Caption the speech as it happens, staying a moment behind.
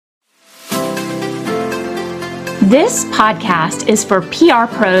This podcast is for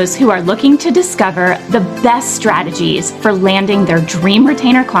PR pros who are looking to discover the best strategies for landing their dream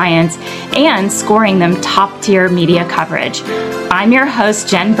retainer clients and scoring them top-tier media coverage. I'm your host,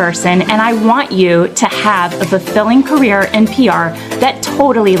 Jen Burson, and I want you to have a fulfilling career in PR that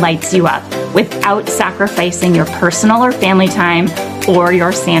totally lights you up without sacrificing your personal or family time or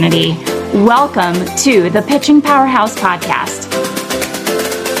your sanity. Welcome to the Pitching Powerhouse Podcast.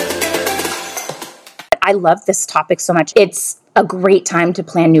 I love this topic so much. It's a great time to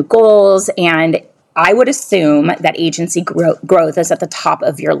plan new goals, and I would assume that agency growth is at the top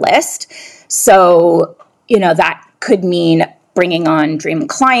of your list. So, that could mean bringing on dream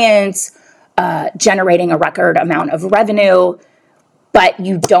clients, generating a record amount of revenue, but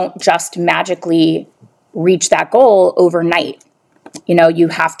you don't just magically reach that goal overnight. You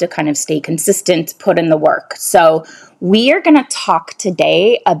have to kind of stay consistent, put in the work. So we are going to talk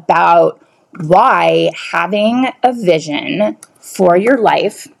today about why having a vision for your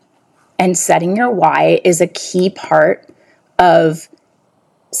life and setting your why is a key part of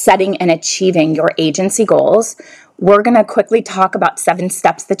setting and achieving your agency goals. We're going to quickly talk about 7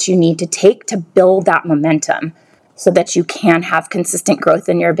 steps that you need to take to build that momentum so that you can have consistent growth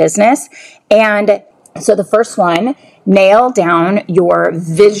in your business. And so the first one, nail down your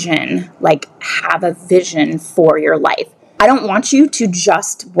vision, have a vision for your life. I don't want you to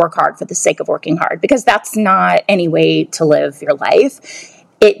just work hard for the sake of working hard, because that's not any way to live your life.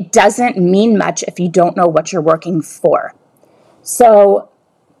 It doesn't mean much if you don't know what you're working for. So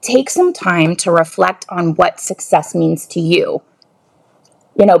take some time to reflect on what success means to you,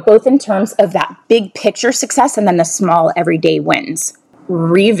 both in terms of that big picture success and then the small everyday wins.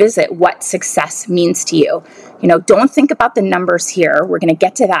 Revisit what success means to you. Don't think about the numbers here. We're going to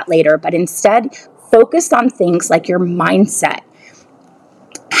get to that later, but instead focus on things like your mindset,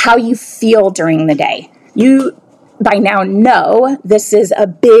 how you feel during the day. You, by now, know this is a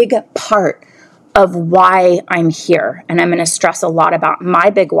big part of why I'm here. And I'm going to stress a lot about my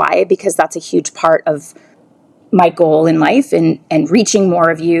big why, because that's a huge part of my goal in life and reaching more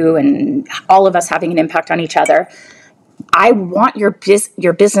of you and all of us having an impact on each other. I want your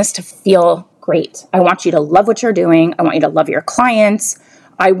business to feel great. I want you to love what you're doing. I want you to love your clients.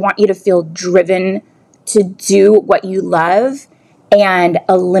 I want you to feel driven to do what you love and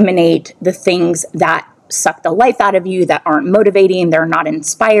eliminate the things that suck the life out of you, that aren't motivating, they're not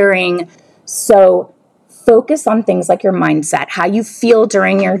inspiring. So focus on things like your mindset, how you feel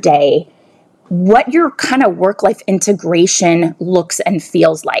during your day, what your kind of work-life integration looks and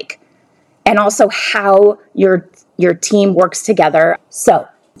feels like, and also how your team works together. So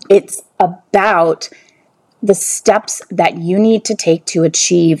it's about the steps that you need to take to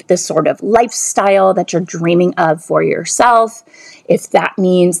achieve the sort of lifestyle that you're dreaming of for yourself. If that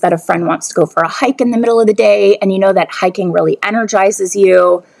means that a friend wants to go for a hike in the middle of the day and you know that hiking really energizes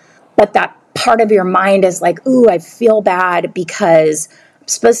you, but that part of your mind is like, ooh, I feel bad because I'm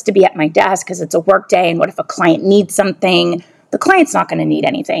supposed to be at my desk because it's a work day, and what if a client needs something? The client's not going to need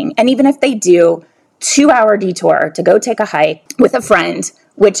anything. And even if they do, 2-hour detour to go take a hike with a friend,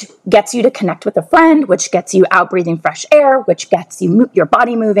 which gets you to connect with a friend, which gets you out breathing fresh air, which gets you your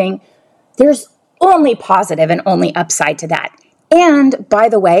body moving. There's only positive and only upside to that. And by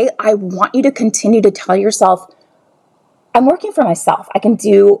the way, I want you to continue to tell yourself, I'm working for myself. I can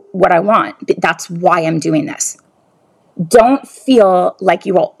do what I want. That's why I'm doing this. Don't feel like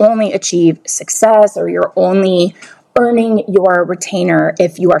you will only achieve success or you're only earning your retainer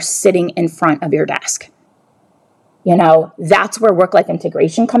if you are sitting in front of your desk. That's where work-life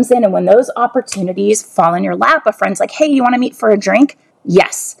integration comes in. And when those opportunities fall in your lap, a friend's like, hey, you want to meet for a drink?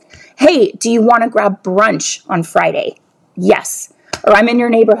 Yes. Hey, do you want to grab brunch on Friday? Yes. Or I'm in your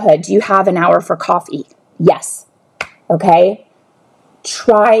neighborhood. Do you have an hour for coffee? Yes. Okay.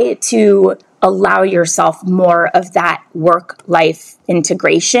 Try to allow yourself more of that work-life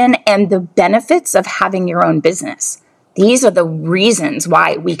integration and the benefits of having your own business. These are the reasons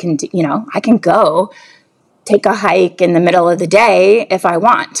why we can do, I can go take a hike in the middle of the day if I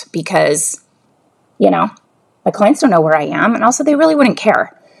want, because, my clients don't know where I am, and also they really wouldn't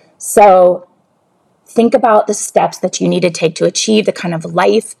care. So think about the steps that you need to take to achieve the kind of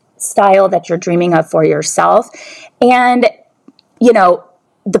lifestyle that you're dreaming of for yourself. And,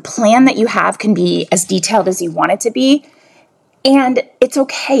 the plan that you have can be as detailed as you want it to be. And it's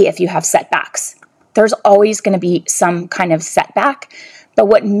okay if you have setbacks. There's always going to be some kind of setback. But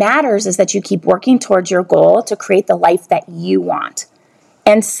what matters is that you keep working towards your goal to create the life that you want.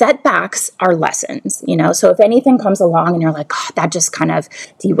 And setbacks are lessons, So if anything comes along and you're like, oh, that just kind of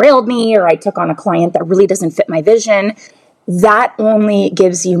derailed me, or I took on a client that really doesn't fit my vision, that only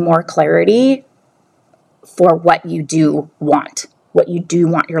gives you more clarity for what you do want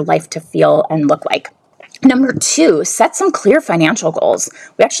your life to feel and look like. Number 2, set some clear financial goals.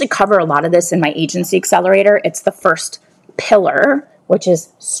 We actually cover a lot of this in my Agency Accelerator. It's the first pillar, which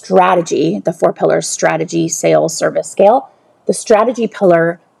is strategy, the 4 pillars: strategy, sales, service, scale. The strategy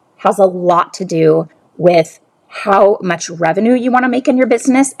pillar has a lot to do with how much revenue you want to make in your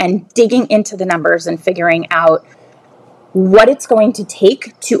business and digging into the numbers and figuring out what it's going to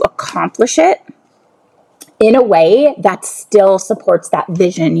take to accomplish it in a way that still supports that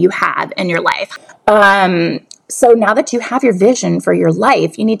vision you have in your life. So now that you have your vision for your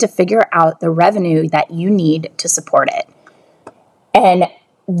life, you need to figure out the revenue that you need to support it. And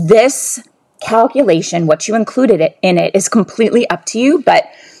this calculation, what you included in it, is completely up to you, but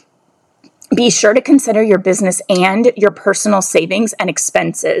be sure to consider your business and your personal savings and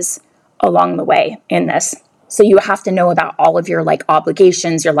expenses along the way in this. So you have to know about all of your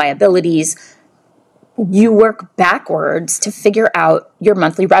obligations, your liabilities. You work backwards to figure out your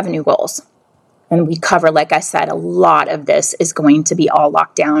monthly revenue goals. And we cover, like I said, a lot of this is going to be all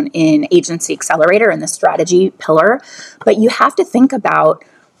locked down in Agency Accelerator and the strategy pillar. But you have to think about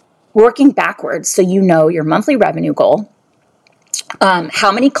working backwards so you know your monthly revenue goal,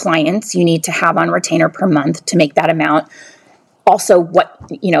 how many clients you need to have on retainer per month to make that amount. Also, what,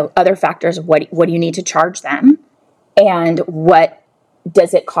 other factors, what do you need to charge them? And what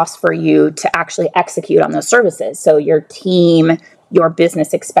does it cost for you to actually execute on those services? So your team, your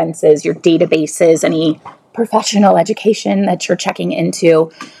business expenses, your databases, any professional education that you're checking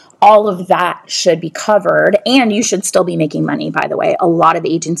into, all of that should be covered. And you should still be making money, by the way. A lot of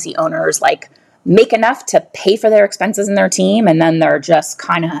agency owners make enough to pay for their expenses and their team, and then they're just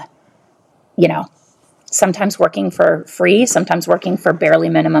kind of, sometimes working for free, sometimes working for barely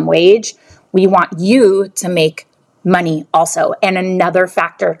minimum wage. We want you to make money also. And another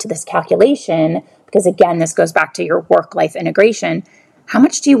factor to this calculation, because again, this goes back to your work-life integration, how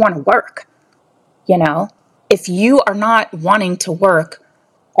much do you want to work? If you are not wanting to work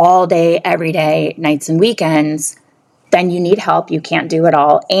all day, every day, nights and weekends, then you need help. You can't do it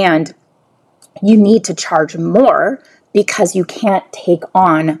all. And you need to charge more because you can't take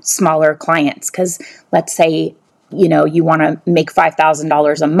on smaller clients. Because let's say, you want to make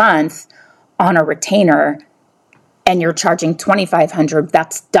 $5,000 a month on a retainer and you're charging $2,500,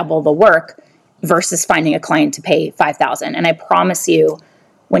 that's double the work versus finding a client to pay $5,000. And I promise you,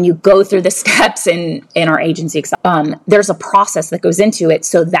 when you go through the steps in our agency, there's a process that goes into it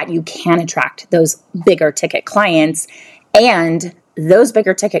so that you can attract those bigger ticket clients, and those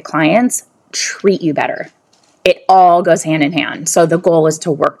bigger ticket clients treat you better. It all goes hand in hand. So the goal is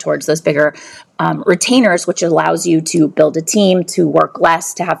to work towards those bigger retainers, which allows you to build a team, to work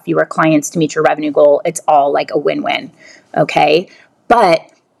less, to have fewer clients, to meet your revenue goal. It's all like a win-win. Okay. But,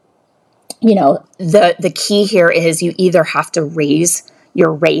 the key here is you either have to raise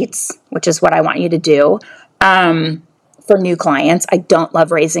your rates, which is what I want you to do. For new clients, I don't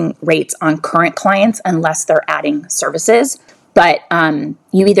love raising rates on current clients unless they're adding services. But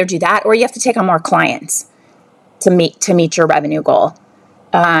you either do that or you have to take on more clients to meet your revenue goal.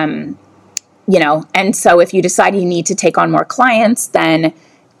 And so if you decide you need to take on more clients, then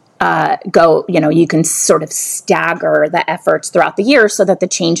you can sort of stagger the efforts throughout the year so that the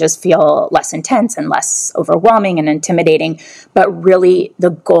changes feel less intense and less overwhelming and intimidating. But really,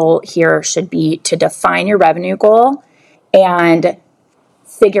 the goal here should be to define your revenue goal and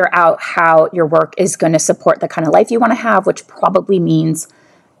figure out how your work is going to support the kind of life you want to have, which probably means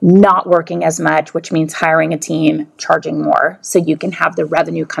not working as much, which means hiring a team, charging more, so you can have the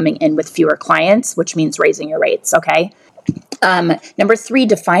revenue coming in with fewer clients, which means raising your rates, okay? Number 3,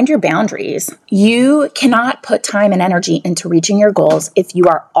 define your boundaries. You cannot put time and energy into reaching your goals if you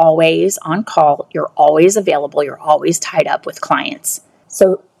are always on call, you're always available, you're always tied up with clients.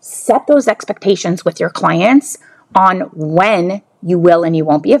 So set those expectations with your clients on when you will and you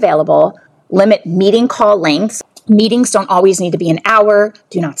won't be available. Limit meeting call lengths. Meetings don't always need to be an hour.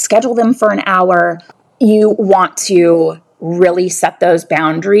 Do not schedule them for an hour. You want to really set those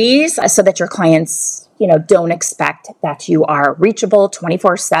boundaries so that your clients, don't expect that you are reachable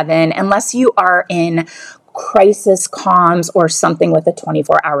 24/7 unless you are in crisis comms or something with a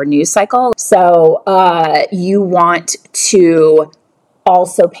 24-hour news cycle. So you want to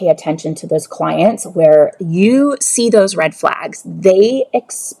also pay attention to those clients where you see those red flags. They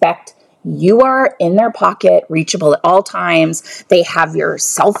expect you are in their pocket, reachable at all times. They have your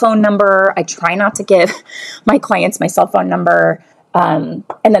cell phone number. I try not to give my clients my cell phone number. And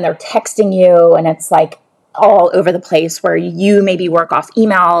then they're texting you, and it's all over the place where you maybe work off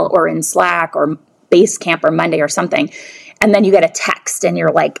email or in Slack or Basecamp or Monday or something. And then you get a text and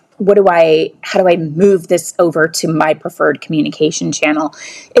you're like, how do I move this over to my preferred communication channel?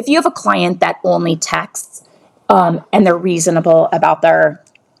 If you have a client that only texts, and they're reasonable about their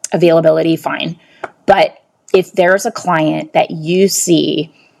availability, fine. But if there's a client that you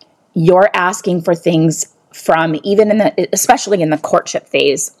see you're asking for things from, especially in the courtship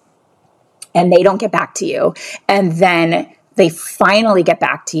phase, and they don't get back to you, and then they finally get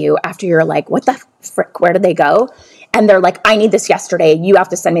back to you after you're like, what the frick, where did they go? And they're like, I need this yesterday. You have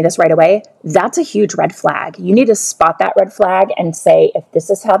to send me this right away. That's a huge red flag. You need to spot that red flag and say, if this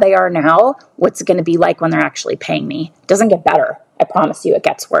is how they are now, what's it going to be like when they're actually paying me? It doesn't get better. I promise you, it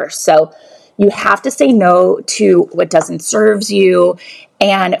gets worse. So you have to say no to what doesn't serve you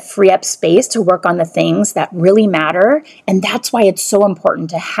and free up space to work on the things that really matter. And that's why it's so important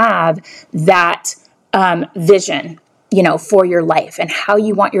to have that vision, for your life and how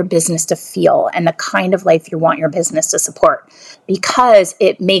you want your business to feel and the kind of life you want your business to support, because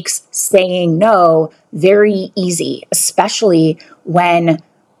it makes saying no very easy, especially when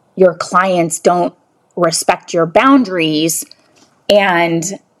your clients don't respect your boundaries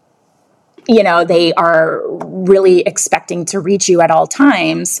and they are really expecting to reach you at all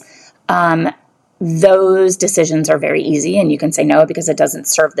times. Those decisions are very easy and you can say no because it doesn't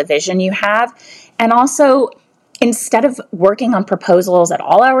serve the vision you have. And also, instead of working on proposals at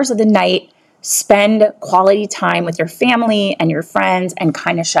all hours of the night, spend quality time with your family and your friends and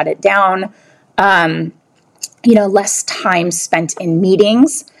kind of shut it down. Less time spent in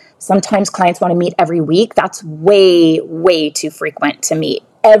meetings. Sometimes clients want to meet every week. That's way, way too frequent to meet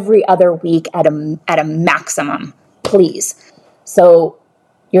every other week at a maximum, please. So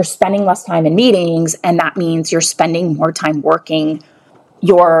you're spending less time in meetings, and that means you're spending more time working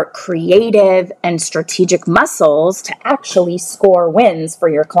your creative and strategic muscles to actually score wins for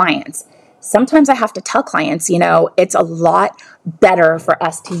your clients. Sometimes I have to tell clients, it's a lot better for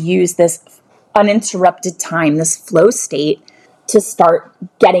us to use this uninterrupted time, this flow state, to start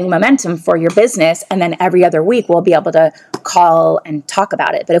getting momentum for your business. And then every other week we'll be able to call and talk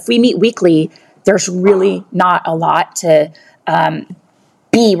about it. But if we meet weekly, there's really not a lot to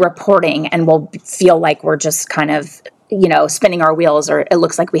be reporting, and we'll feel like we're just kind of spinning our wheels, or it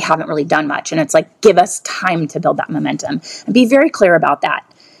looks like we haven't really done much. And it's like, give us time to build that momentum and be very clear about that.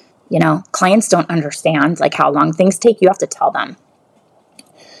 Clients don't understand like how long things take. You have to tell them.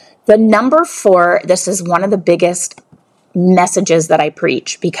 The number 4, this is one of the biggest messages that I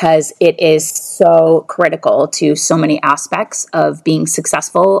preach because it is so critical to so many aspects of being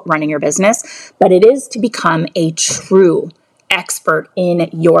successful running your business, but it is to become a true expert in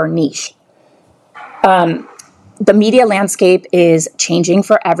your niche. The media landscape is changing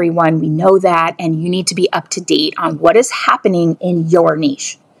for everyone. We know that, and you need to be up to date on what is happening in your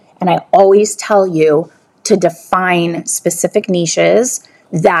niche. And I always tell you to define specific niches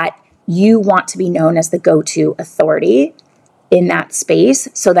that you want to be known as the go-to authority in that space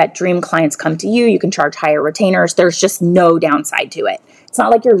so that dream clients come to you. You can charge higher retainers. There's just no downside to it. It's not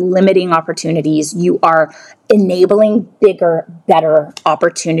like you're limiting opportunities. You are enabling bigger, better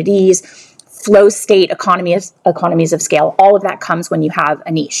opportunities. Flow state, economies of scale, all of that comes when you have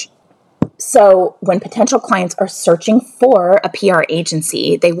a niche. So when potential clients are searching for a PR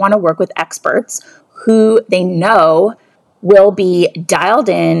agency, they want to work with experts who they know will be dialed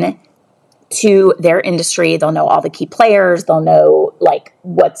in to their industry. They'll know all the key players. They'll know like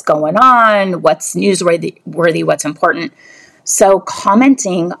what's going on, what's newsworthy, what's important. So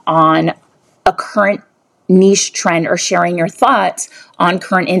commenting on a current niche trend or sharing your thoughts on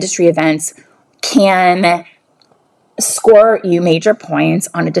current industry events can score you major points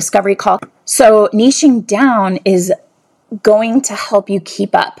on a discovery call. So niching down is going to help you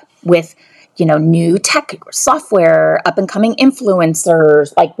keep up with, new tech software, up and coming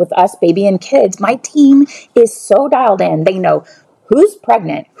influencers. Like with us, baby and kids, my team is so dialed in. They know who's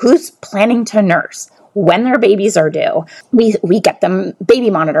pregnant, who's planning to nurse, when their babies are due. We get them baby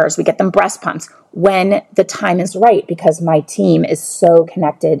monitors, we get them breast pumps when the time is right, because my team is so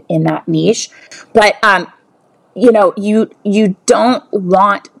connected in that niche. But you don't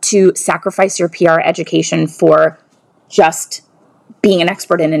want to sacrifice your PR education for just being an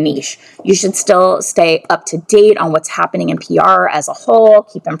expert in a niche. You should still stay up to date on what's happening in PR as a whole,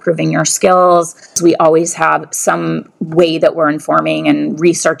 keep improving your skills. We always have some way that we're informing and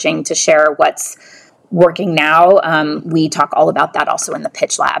researching to share what's working now. We talk all about that also in the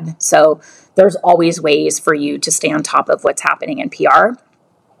Pitch Lab. So there's always ways for you to stay on top of what's happening in PR.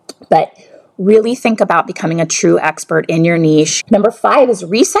 But really think about becoming a true expert in your niche. Number 5 is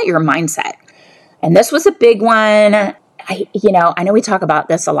reset your mindset. And this was a big one. I know we talk about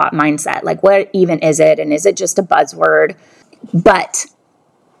this a lot, mindset, like what even is it? And is it just a buzzword? But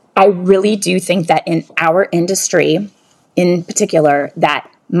I really do think that in our industry in particular, that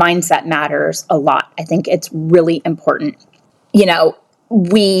mindset matters a lot. I think it's really important.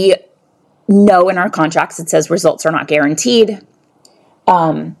 We know in our contracts, it says results are not guaranteed.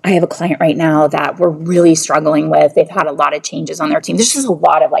 I have a client right now that we're really struggling with. They've had a lot of changes on their team. There's just a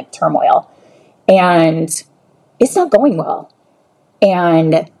lot of like turmoil and it's not going well.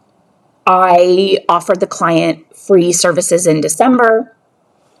 And I offered the client free services in December.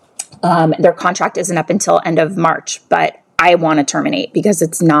 Their contract isn't up until end of March, but I want to terminate because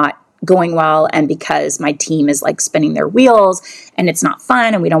it's not going well and because my team is like spinning their wheels and it's not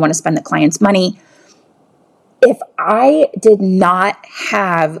fun and we don't want to spend the client's money. If I did not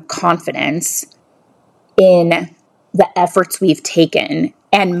have confidence in the efforts we've taken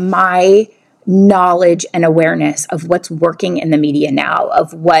and my knowledge and awareness of what's working in the media now,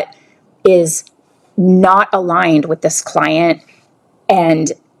 of what is not aligned with this client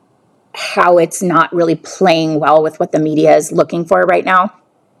and how it's not really playing well with what the media is looking for right now,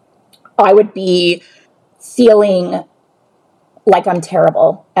 I would be feeling like I'm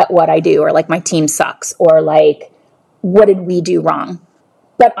terrible at what I do, or like my team sucks, or like, what did we do wrong?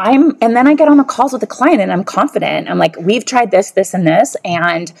 And then I get on the calls with the client and I'm confident. I'm like, we've tried this, this, and this,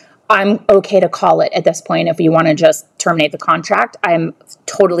 and I'm okay to call it at this point. If you want to just terminate the contract, I'm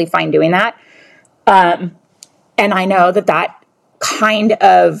totally fine doing that. And I know that kind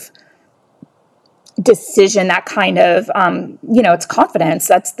of decision, that kind of, it's confidence.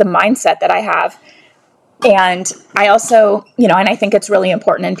 That's the mindset that I have. And I also, and I think it's really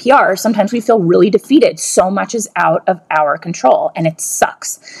important in PR. Sometimes we feel really defeated. So much is out of our control and it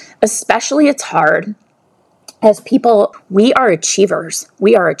sucks. Especially it's hard as people. We are achievers.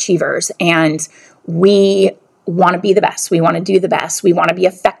 And we want to be the best. We want to do the best. We want to be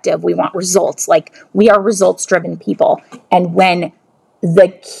effective. We want results. Like, we are results driven people. And when the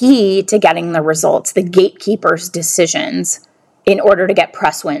key to getting the results, the gatekeeper's decisions in order to get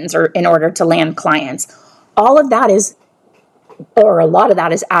press wins or in order to land clients, all of that is, or a lot of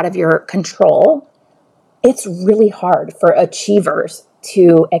that is out of your control. It's really hard for achievers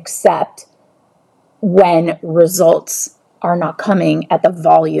to accept when results are not coming at the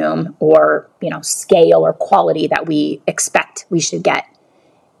volume or, scale or quality that we expect we should get.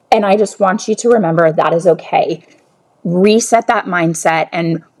 And I just want you to remember that is okay. Reset that mindset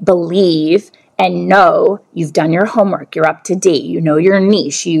and believe and know you've done your homework. You're up to date. You know your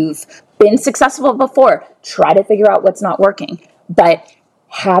niche. You've been successful before. Try to figure out what's not working. But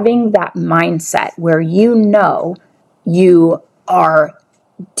having that mindset where you are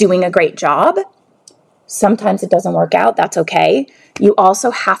doing a great job, sometimes it doesn't work out. That's okay. You also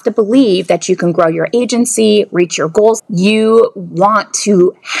have to believe that you can grow your agency, reach your goals. You want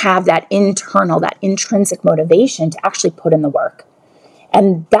to have that intrinsic motivation to actually put in the work.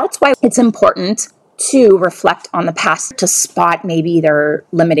 And that's why it's important to reflect on the past, to spot maybe their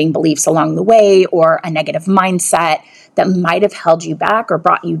limiting beliefs along the way or a negative mindset that might have held you back or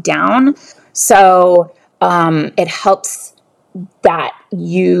brought you down. So it helps that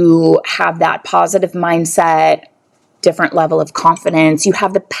you have that positive mindset, different level of confidence. You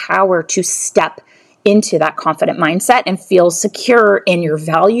have the power to step into that confident mindset and feel secure in your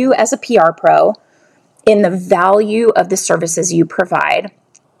value as a PR pro, in the value of the services you provide.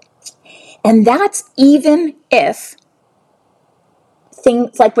 And that's even if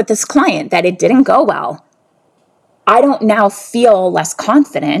things like with this client that it didn't go well, I don't now feel less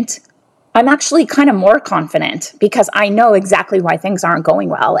confident. I'm actually kind of more confident because I know exactly why things aren't going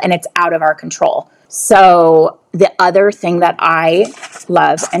well and it's out of our control. So the other thing that I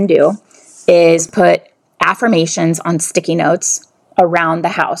love and do is put affirmations on sticky notes around the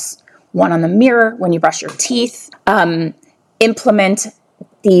house. One on the mirror when you brush your teeth. Implement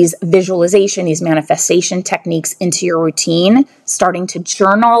these visualization, these manifestation techniques into your routine, starting to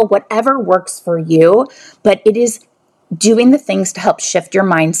journal, whatever works for you. But it is doing the things to help shift your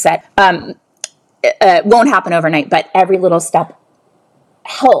mindset. It won't happen overnight, but every little step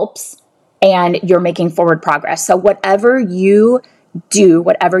helps and you're making forward progress. So whatever you do,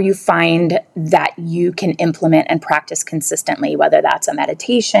 whatever you find that you can implement and practice consistently, whether that's a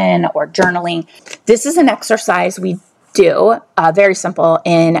meditation or journaling, this is an exercise we do, very simple,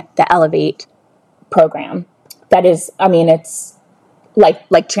 in the Elevate program. That is, it's like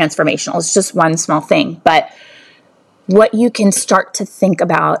transformational. It's just one small thing. But what you can start to think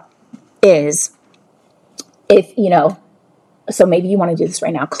about is so maybe you want to do this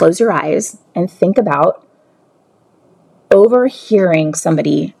right now. Close your eyes and think about overhearing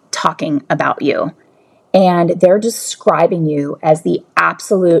somebody talking about you and they're describing you as the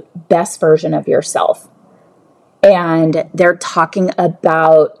absolute best version of yourself. And they're talking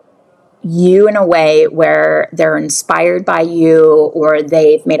about you in a way where they're inspired by you, or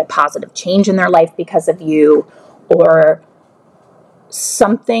they've made a positive change in their life because of you, or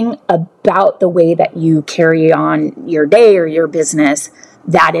something about the way that you carry on your day or your business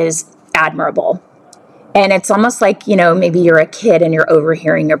that is admirable. And it's almost like, maybe you're a kid and you're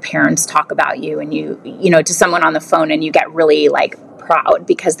overhearing your parents talk about you, and to someone on the phone, and you get really proud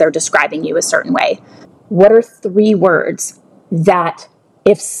because they're describing you a certain way. What are 3 words that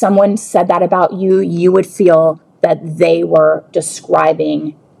if someone said that about you, you would feel that they were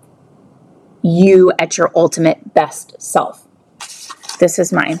describing you at your ultimate best self? This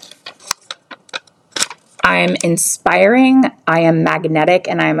is mine. I am inspiring, I am magnetic,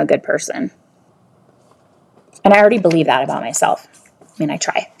 and I am a good person. And I already believe that about myself. I mean, I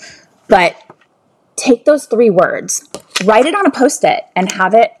try. But take those 3 words, write it on a Post-it, and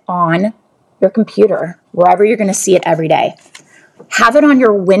have it on your computer, wherever you're going to see it every day. Have it on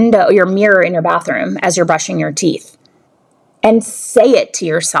your window, your mirror in your bathroom as you're brushing your teeth. And say it to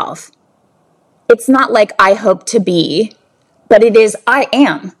yourself. It's not like I hope to be, but it is I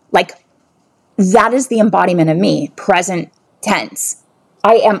am. That is the embodiment of me, present tense.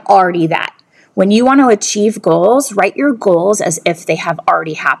 I am already that. When you want to achieve goals, write your goals as if they have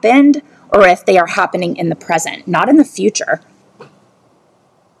already happened, or if they are happening in the present, not in the future.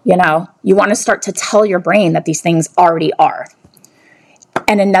 You want to start to tell your brain that these things already are.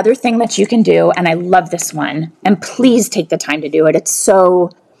 And another thing that you can do, and I love this one, and please take the time to do it. It's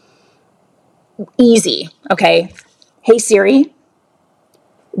so easy, okay? Hey Siri,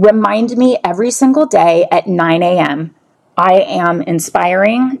 remind me every single day at 9 a.m. I am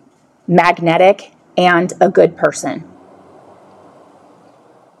inspiring, magnetic, and a good person.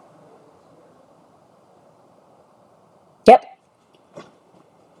 Yep.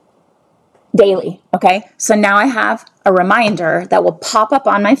 Daily, okay? So now I have a reminder that will pop up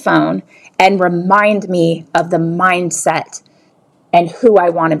on my phone and remind me of the mindset and who I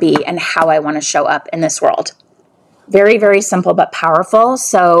want to be and how I want to show up in this world. Very, very simple but powerful.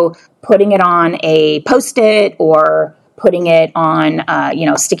 So putting it on a Post-it or putting it on,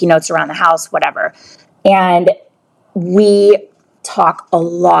 sticky notes around the house, whatever. And we talk a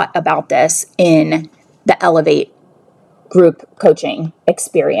lot about this in the Elevate group coaching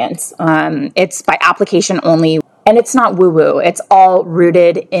experience. It's by application only, and it's not woo-woo. It's all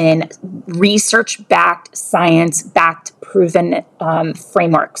rooted in research-backed, science-backed, proven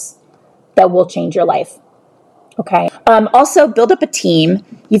frameworks that will change your life. Okay. Also, build up a team.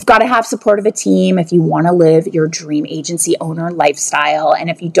 You've got to have support of a team if you want to live your dream agency owner lifestyle. And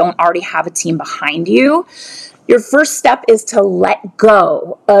if you don't already have a team behind you, your first step is to let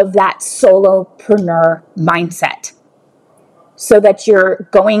go of that solopreneur mindset so that you're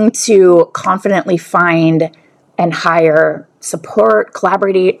going to confidently find and hire support,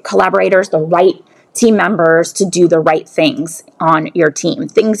 collaborators, the right team members to do the right things on your team.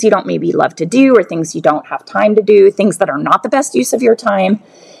 Things you don't maybe love to do, or things you don't have time to do, things that are not the best use of your time.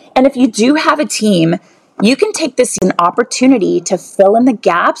 And if you do have a team, you can take this as an opportunity to fill in the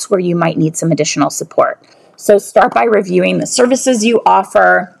gaps where you might need some additional support. So start by reviewing the services you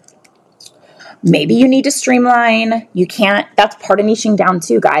offer. Maybe you need to streamline. That's part of niching down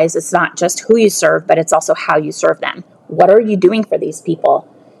too, guys. It's not just who you serve, but it's also how you serve them. What are you doing for these people?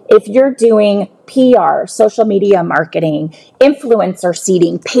 If you're doing PR, social media marketing, influencer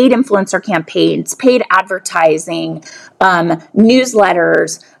seeding, paid influencer campaigns, paid advertising,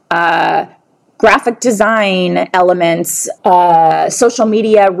 newsletters, graphic design elements, social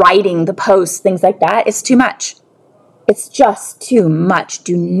media, writing, the posts, things like that, it's too much. It's just too much.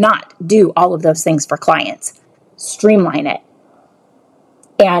 Do not do all of those things for clients. Streamline it.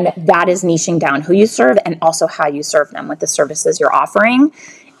 And that is niching down who you serve and also how you serve them with the services you're offering.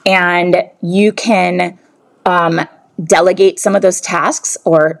 And you can delegate some of those tasks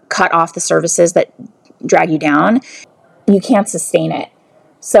or cut off the services that drag you down. You can't sustain it.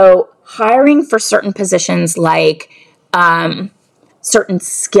 So hiring for certain positions like certain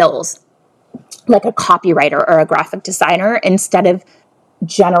skills, like a copywriter or a graphic designer, instead of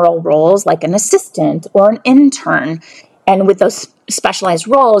general roles like an assistant or an intern. And with those specialized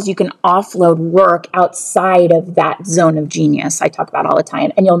roles, you can offload work outside of that zone of genius I talk about all the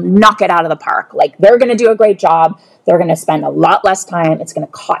time, and you'll knock it out of the park. Like, they're going to do a great job. They're going to spend a lot less time. It's going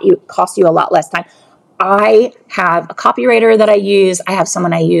to cost you a lot less time. I have a copywriter that I use. I have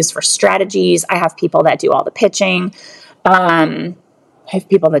someone I use for strategies. I have people that do all the pitching. I have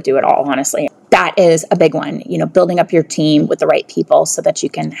people that do it all, honestly. That is a big one, building up your team with the right people so that you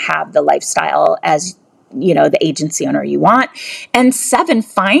can have the lifestyle as the agency owner you want. And 7,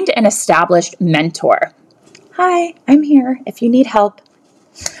 find an established mentor. Hi, I'm here if you need help.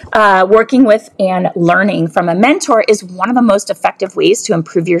 Working with and learning from a mentor is one of the most effective ways to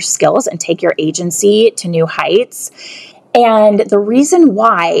improve your skills and take your agency to new heights. And the reason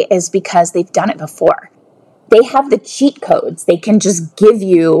why is because they've done it before. They have the cheat codes. They can just give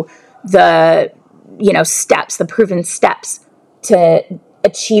you the, steps, the proven steps to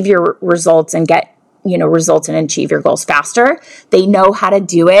achieve your results and get, results and achieve your goals faster. They know how to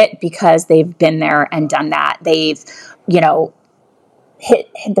do it because they've been there and done that. They've,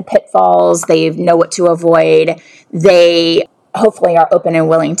 hit the pitfalls. They know what to avoid. They hopefully are open and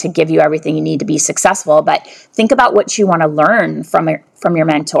willing to give you everything you need to be successful. But think about what you want to learn from your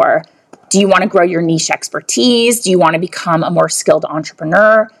mentor. Do you want to grow your niche expertise? Do you want to become a more skilled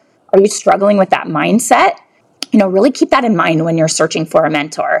entrepreneur? Are you struggling with that mindset? Really keep that in mind when you're searching for a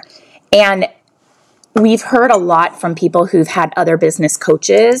mentor. And we've heard a lot from people who've had other business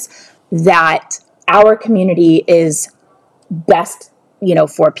coaches that our community is best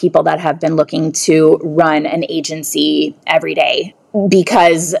for people that have been looking to run an agency every day,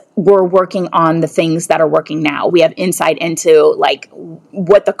 because we're working on the things that are working now. We have insight into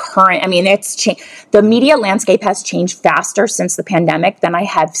what the current, it's changed. The media landscape has changed faster since the pandemic than I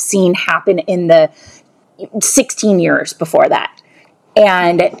have seen happen in the 16 years before that.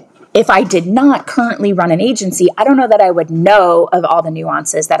 And if I did not currently run an agency, I don't know that I would know of all the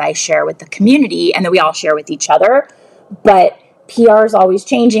nuances that I share with the community and that we all share with each other. But PR is always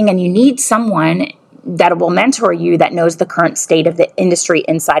changing, and you need someone that will mentor you that knows the current state of the industry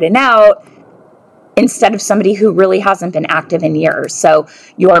inside and out, instead of somebody who really hasn't been active in years. So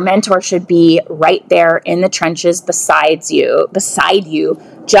your mentor should be right there in the trenches beside you,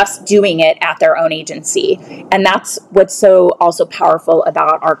 just doing it at their own agency. And that's what's so also powerful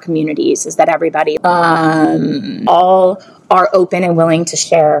about our communities, is that everybody all are open and willing to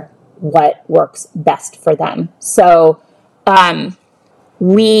share what works best for them. So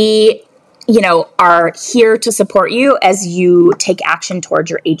we, are here to support you as you take action towards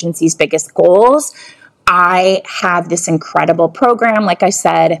your agency's biggest goals. I have this incredible program, like I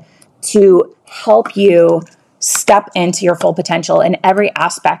said, to help you step into your full potential in every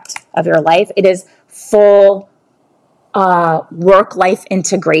aspect of your life. It is full work-life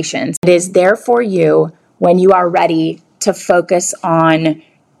integrations. It is there for you when you are ready to focus on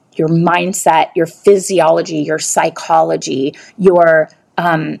your mindset, your physiology, your psychology, your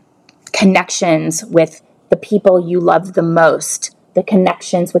connections with the people you love the most, the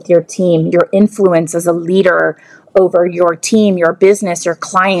connections with your team, your influence as a leader over your team, your business, your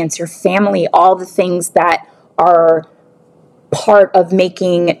clients, your family, all the things that are part of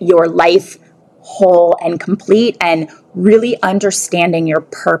making your life whole and complete, and really understanding your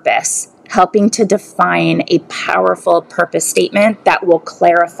purpose, helping to define a powerful purpose statement that will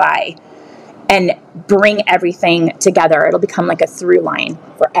clarify and bring everything together. It'll become like a through line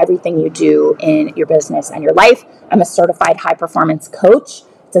for everything you do in your business and your life. I'm a certified high performance coach.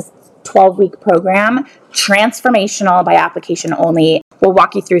 It's a 12-week program, transformational by application only. We'll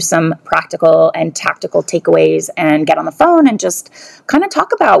walk you through some practical and tactical takeaways and get on the phone and just kind of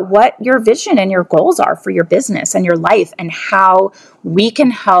talk about what your vision and your goals are for your business and your life, and how we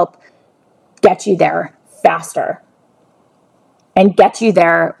can help get you there faster and get you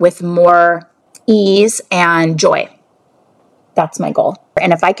there with more ease and joy. That's my goal.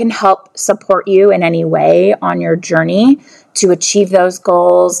 And if I can help support you in any way on your journey to achieve those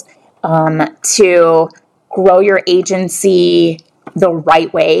goals, to grow your agency the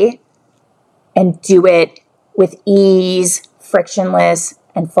right way and do it with ease, frictionless,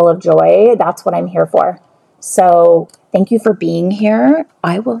 and full of joy, that's what I'm here for. So thank you for being here.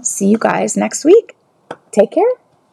 I will see you guys next week. Take care.